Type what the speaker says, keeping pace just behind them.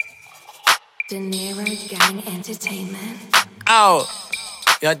Dinero Gang Entertainment. Oh,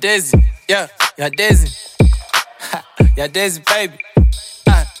 yeah, Dezzy, yeah, Dezzy, yeah, Dezzy, baby.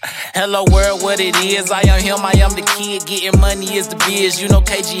 Hello world, what it is, I am him, I am the kid, getting money is the biz, you know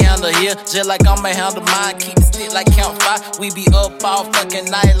KG handle here, just like I'ma handle mine, keep the stick like count five, we be up all fucking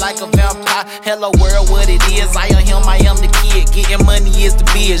night like a vampire. Hello world, what it is, I am him, I am the kid, getting money is the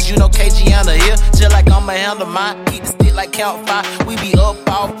biz, you know KG handle here, just like I'ma handle mine, keep the stick like count five, we be up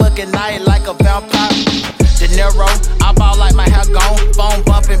all fucking night like a vampire. Dinero, I ball like my hair gone, phone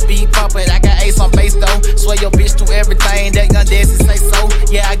bumping, beat bumping, I got ace on base though, swear your bitch do everything that young Dezzy say so,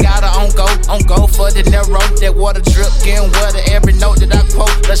 yeah I got her on go for Dinero, that water drip, getting wetter every note that I quote,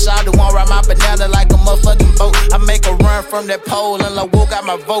 the shot the one ride my banana like a motherfucking boat, I make a run from that pole and Lil' Will got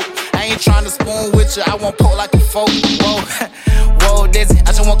my vote, I ain't tryna spoon with you, I won't poke like a folk, whoa, whoa Dezzy,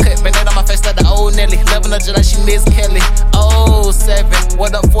 I just want cut bandana on my face like the old Nelly, loving her just like she Miss Kelly, 07,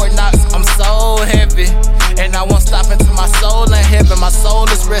 what up Fort Knox, I'm so heavy. And I won't stop until my soul in heaven. My soul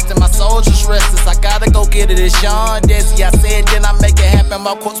is resting, my soul just restless. I gotta go get it, it's young Dezzy. I said then I make it happen,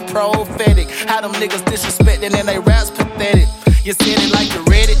 my quote's prophetic. How them niggas disrespecting and they raps pathetic. You said it like you're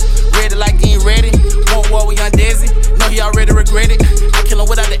ready like you ain't ready. Won't war with young Dezzy, no he already regret it. I kill him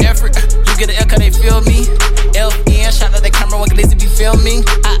without the effort, you get an L cause they feel me. LPN, shout out the camera when Dezzy be filming.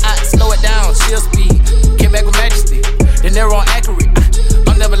 I slow it down, chill speed, get back with majesty. Dinero on accurate,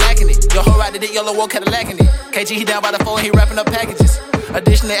 I'm never lacking it. Your whole ride to that yellow wall Cadillac in it. KG he down by the phone, he wrapping up packages.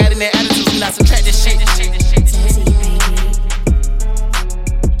 Additionally adding their attitudes, we not subtract this shit.